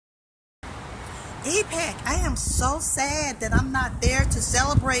Ipek, I am so sad that I'm not there to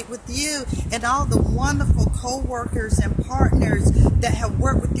celebrate with you and all the wonderful co-workers and partners that have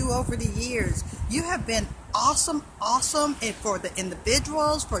worked with you over the years. You have been awesome, and for the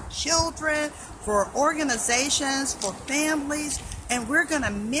individuals, for children, for organizations, for families, and we're going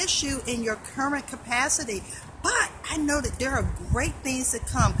to miss you in your current capacity. But I know that there are great things to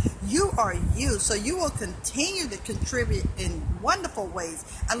come. You are you, so you will continue to contribute in wonderful ways.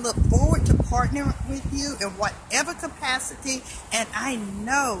 I look forward to partnering with you in whatever capacity, and I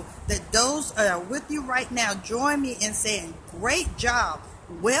know that those that are with you right now join me in saying, great job,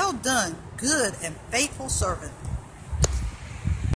 well done, good and faithful servant.